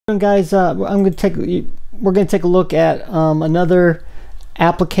Guys, we're going to take a look at another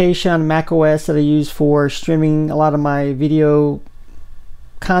application on macOS that I use for streaming a lot of my video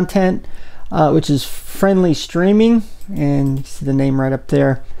content, which is Friendly Streaming, and you see the name right up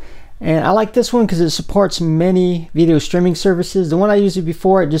there. And I like this one because it supports many video streaming services. The one I used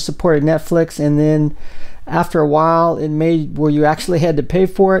before, it just supported Netflix, and then after a while it made where you actually had to pay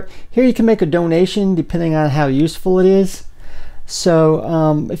for it. Here you can make a donation depending on how useful it is.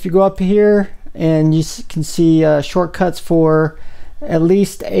 So if you go up here and you can see shortcuts for at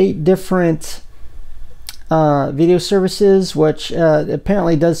least 8 different video services, which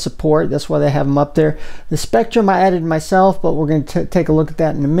apparently does support. That's why they have them up there. The Spectrum I added myself, but we're going to take a look at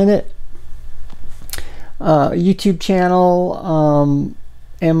that in a minute. YouTube channel,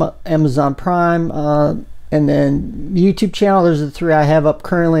 Amazon Prime, and then YouTube channel. Those are the 3 I have up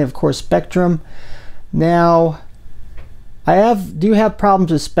currently. Of course, Spectrum. Now, I do have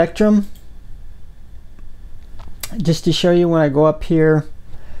problems with Spectrum. Just to show you, when I go up here,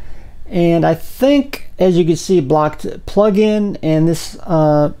 and I think, as you can see, blocked plugin, and this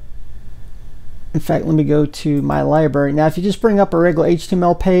in fact, let me go to my library. Now if you just bring up a regular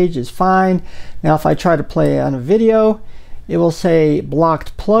HTML page, it's fine. Now if I try to play on a video, it will say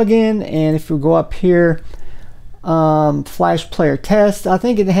blocked plugin, and if you go up here, Flash Player Test, I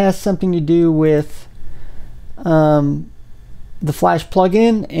think it has something to do with the Flash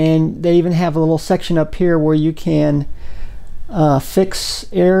plugin, and they even have a little section up here where you can fix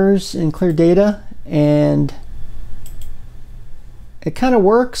errors and clear data, and it kind of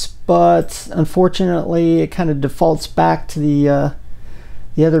works, but unfortunately it kind of defaults back to the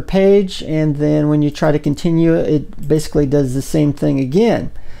other page, and then when you try to continue, it basically does the same thing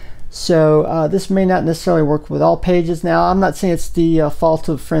again. So this may not necessarily work with all pages. Now I'm not saying it's the fault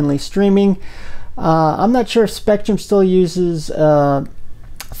of Friendly Streaming. I'm not sure if Spectrum still uses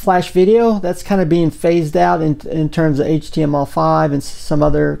Flash Video. That's kind of being phased out in terms of HTML5 and some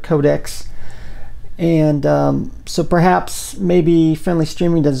other codecs. And so perhaps maybe Friendly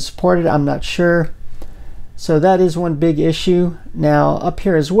Streaming doesn't support it. I'm not sure. So that is one big issue. Now up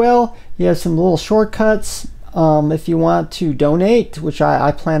here as well, you have some little shortcuts if you want to donate, which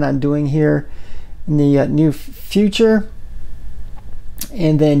I plan on doing here in the near future.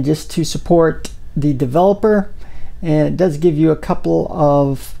 And then just to support the developer, and it does give you a couple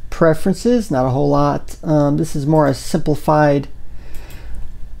of preferences, not a whole lot. This is more a simplified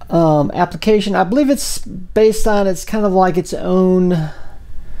application. I believe it's based on, it's kind of like its own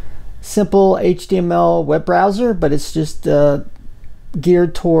simple HTML web browser, but it's just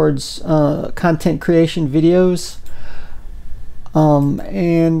geared towards content creation videos.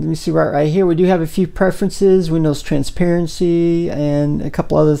 And let me see, right here we do have a few preferences: Windows transparency and a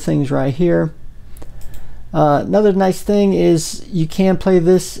couple other things right here. Another nice thing is you can play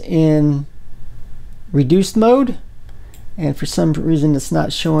this in reduced mode, and for some reason it's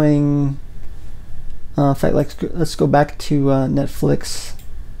not showing. In fact, let's go back to Netflix,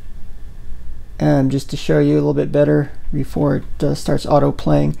 just to show you a little bit better before it starts auto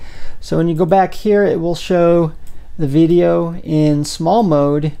playing. So when you go back here, it will show the video in small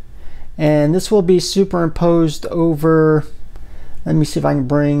mode, and this will be superimposed over, let me see if I can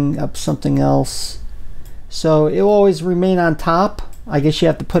bring up something else. So it will always remain on top. I guess you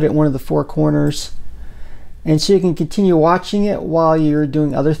have to put it in one of the 4 corners, and so you can continue watching it while you're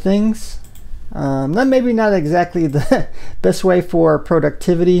doing other things. Maybe not exactly the best way for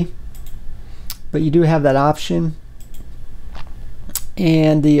productivity, but you do have that option.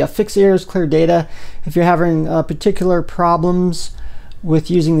 And the fix errors, clear data. If you're having particular problems with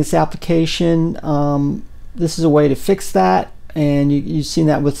using this application, this is a way to fix that, and you've seen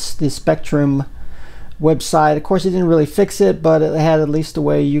that with the Spectrum website. Of course, it didn't really fix it, but it had at least a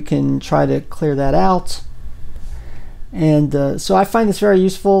way you can try to clear that out. And so I find this very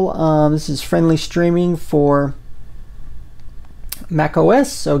useful. This is Friendly Streaming for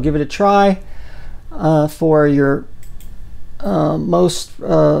macOS, so give it a try for your most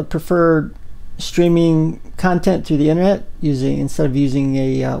preferred streaming content through the internet, instead of using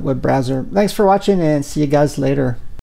a web browser. Thanks for watching, and see you guys later.